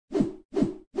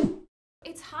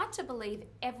hard to believe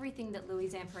everything that Louis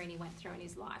Zamperini went through in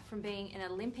his life, from being an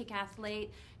Olympic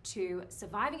athlete to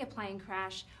surviving a plane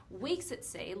crash, weeks at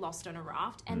sea, lost on a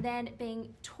raft, and then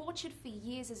being tortured for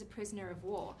years as a prisoner of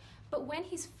war. But when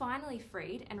he's finally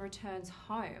freed and returns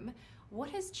home, what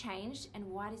has changed and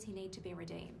why does he need to be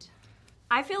redeemed?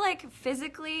 I feel like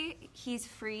physically he's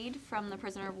freed from the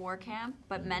prisoner of war camp,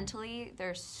 but mentally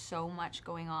there's so much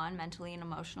going on. Mentally and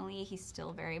emotionally, he's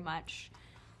still very much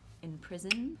in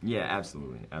prison. Yeah,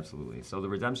 absolutely, absolutely. So the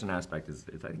redemption aspect is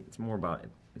I think it's more about,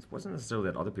 it wasn't necessarily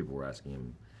that other people were asking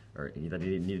him, or that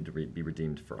he needed to be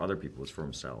redeemed for other people, it was for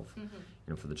himself. You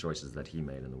know, for the choices that he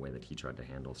made and the way that he tried to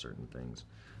handle certain things.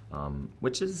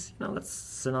 Which is, you know, that's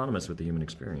synonymous with the human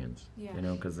experience. Yeah. You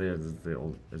know, because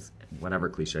there's whatever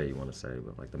cliche you want to say,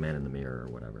 but like the man in the mirror or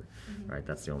whatever, right?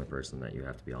 That's the only person that you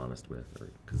have to be honest with, because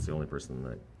it's the only person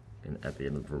that, at the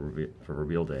end of for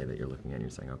reveal day, that you're looking at and you're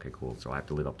saying, okay, cool, so I have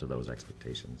to live up to those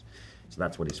expectations. So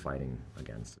that's what he's fighting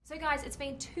against. So guys, it's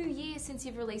been 2 years since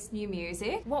you've released new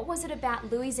music. What was it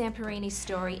about Louis Zamperini's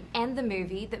story and the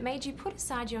movie that made you put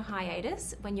aside your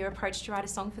hiatus when you were approached to write a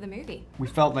song for the movie? We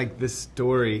felt like this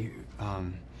story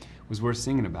was worth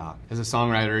singing about. As a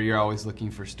songwriter, you're always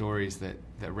looking for stories that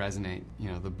resonate.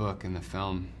 You know, the book and the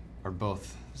film are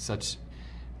both such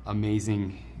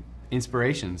amazing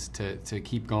inspirations to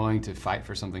keep going, to fight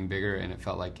for something bigger, and it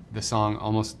felt like the song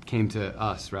almost came to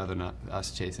us rather than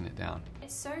us chasing it down.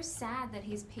 It's so sad that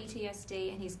his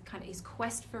PTSD and his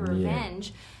quest for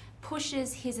revenge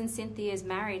pushes his and Cynthia's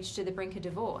marriage to the brink of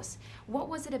divorce. What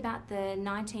was it about the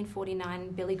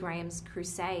 1949 Billy Graham's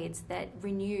crusades that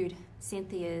renewed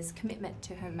Cynthia's commitment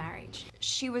to her marriage?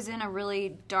 She was in a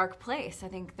really dark place. I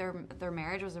think their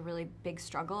marriage was a really big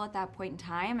struggle at that point in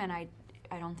time, and I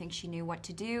don't think she knew what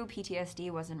to do.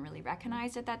 PTSD wasn't really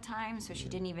recognized at that time, so she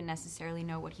didn't even necessarily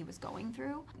know what he was going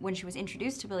through. When she was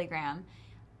introduced to Billy Graham,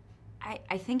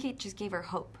 I think it just gave her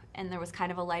hope, and there was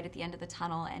kind of a light at the end of the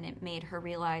tunnel, and it made her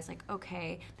realize, like,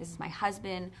 okay, this is my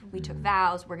husband, we took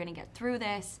vows, we're gonna get through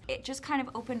this. It just kind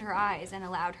of opened her eyes and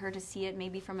allowed her to see it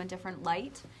maybe from a different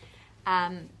light,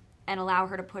 and allow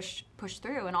her to push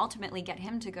through and ultimately get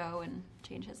him to go and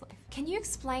change his life. Can you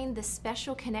explain the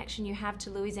special connection you have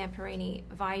to Louis Zamperini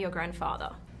via your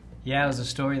grandfather? Yeah, it was a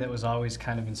story that was always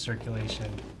kind of in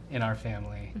circulation in our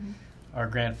family. Our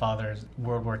grandfather's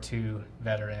World War II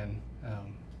veteran,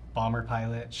 bomber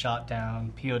pilot, shot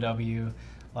down, POW,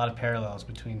 a lot of parallels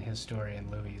between his story and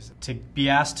Louis'. To be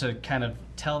asked to kind of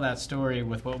tell that story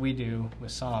with what we do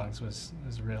with songs was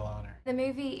a real honor. The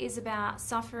movie is about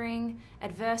suffering,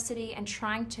 adversity, and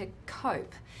trying to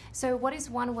cope. So what is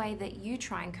one way that you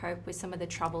try and cope with some of the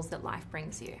troubles that life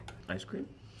brings you? Ice cream?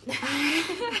 Yeah,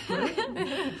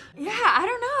 I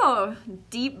don't know.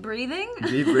 Deep breathing?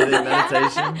 Deep breathing,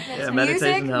 meditation. Yeah,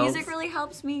 meditation helps. Music really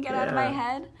helps me get out of my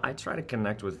head. I try to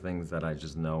connect with things that I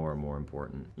just know are more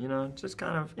important. You know, just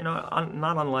kind of, you know,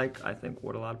 not unlike, I think,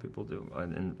 what a lot of people do.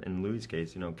 In Louis'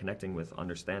 case, you know, connecting with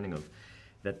understanding of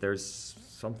that there's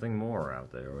something more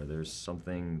out there, or there's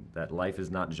something that life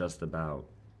is not just about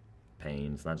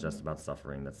pain, it's not just about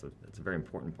suffering. That's a very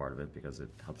important part of it, because it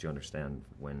helps you understand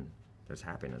when there's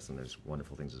happiness and there's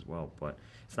wonderful things as well, but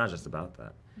it's not just about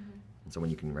that. And so when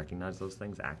you can recognize those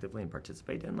things actively and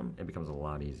participate in them, it becomes a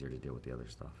lot easier to deal with the other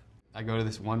stuff. I go to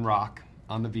this one rock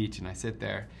on the beach and I sit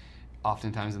there,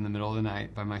 oftentimes in the middle of the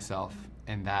night by myself,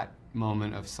 and that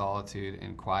moment of solitude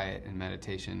and quiet and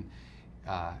meditation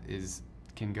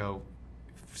can go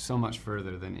so much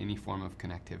further than any form of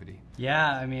connectivity.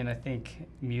 Yeah, I mean, I think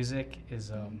music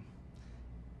is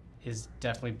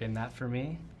definitely been that for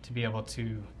me, to be able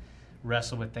to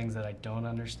wrestle with things that I don't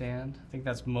understand. I think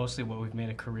that's mostly what we've made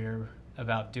a career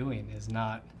about doing, is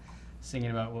not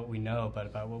singing about what we know, but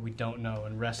about what we don't know,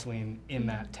 and wrestling in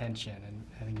that tension. And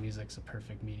I think music's a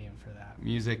perfect medium for that.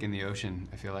 Music and the ocean,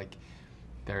 I feel like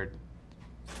they're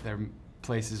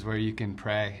places where you can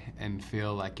pray and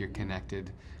feel like you're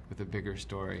connected with a bigger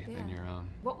story than your own.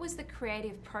 What was the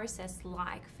creative process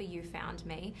like for You Found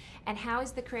Me, and how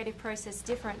is the creative process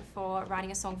different for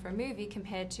writing a song for a movie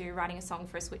compared to writing a song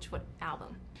for a Switchfoot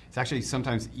album? It's actually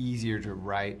sometimes easier to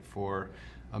write for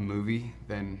a movie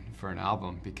than for an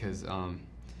album, because the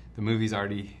movie's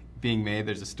already being made.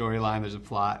 There's a storyline, there's a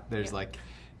plot, there's like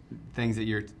things that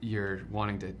you're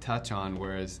wanting to touch on,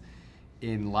 whereas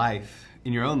in life,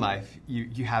 in your own life,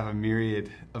 you have a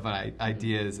myriad of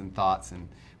ideas and thoughts and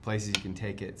places you can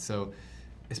take it. So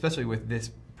especially with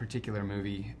this particular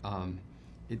movie,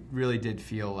 it really did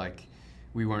feel like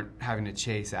we weren't having to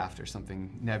chase after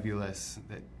something nebulous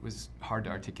that was hard to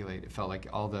articulate. It felt like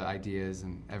all the ideas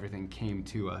and everything came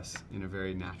to us in a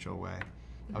very natural way.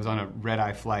 I was on a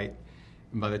red-eye flight,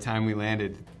 and by the time we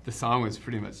landed, the song was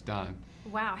pretty much done.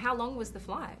 Wow, how long was the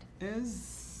flight? It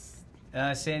was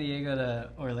San Diego to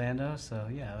Orlando, so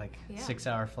yeah, like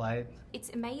 6-hour flight.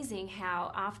 It's amazing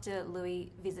how after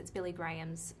Louis visits Billy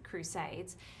Graham's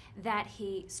crusades, that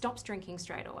he stops drinking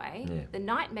straight away, the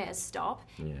nightmares stop,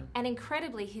 and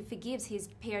incredibly he forgives his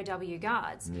POW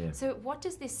guards. So what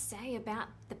does this say about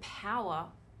the power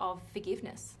of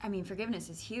forgiveness? I mean, forgiveness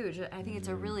is huge. I think it's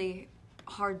a really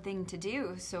hard thing to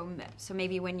do. So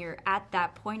maybe when you're at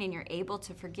that point and you're able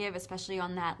to forgive, especially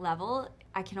on that level,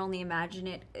 I can only imagine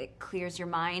it clears your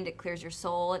mind, it clears your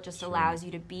soul, it just allows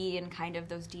you to be, and kind of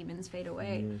those demons fade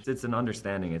away. It's an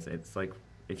understanding. It's like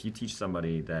if you teach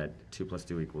somebody that 2 +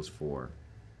 2 = 4,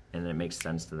 and it makes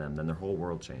sense to them, then their whole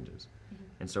world changes.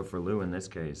 And so for Lou in this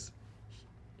case,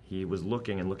 he was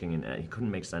looking and looking, and he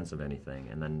couldn't make sense of anything.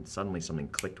 And then suddenly something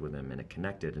clicked with him, and it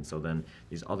connected. And so then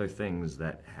these other things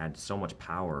that had so much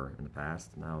power in the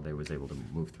past, now they was able to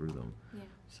move through them.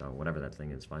 So whatever that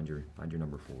thing is, find your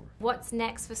number 4. What's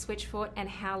next for Switchfoot, and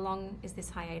how long is this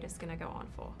hiatus going to go on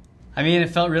for? I mean, it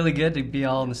felt really good to be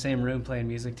all in the same room playing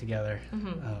music together.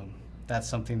 That's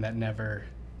something that never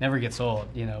gets old,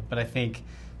 you know. But I think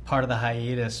part of the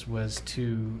hiatus was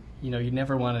to, you know, you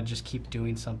never want to just keep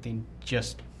doing something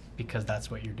just because that's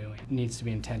what you're doing. It needs to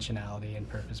be intentionality and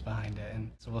purpose behind it,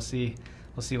 and so we'll see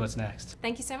what's next.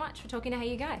 Thank you so much for talking to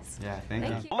HeyUGuys. Yeah, thank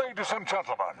you. Ladies and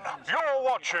gentlemen, you're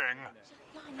watching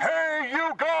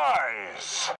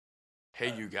HeyUGuys.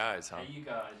 Hey You Guys, huh? Hey You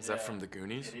Guys. Is that from the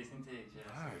Goonies? It is indeed, yes.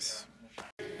 Nice.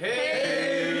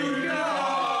 Hey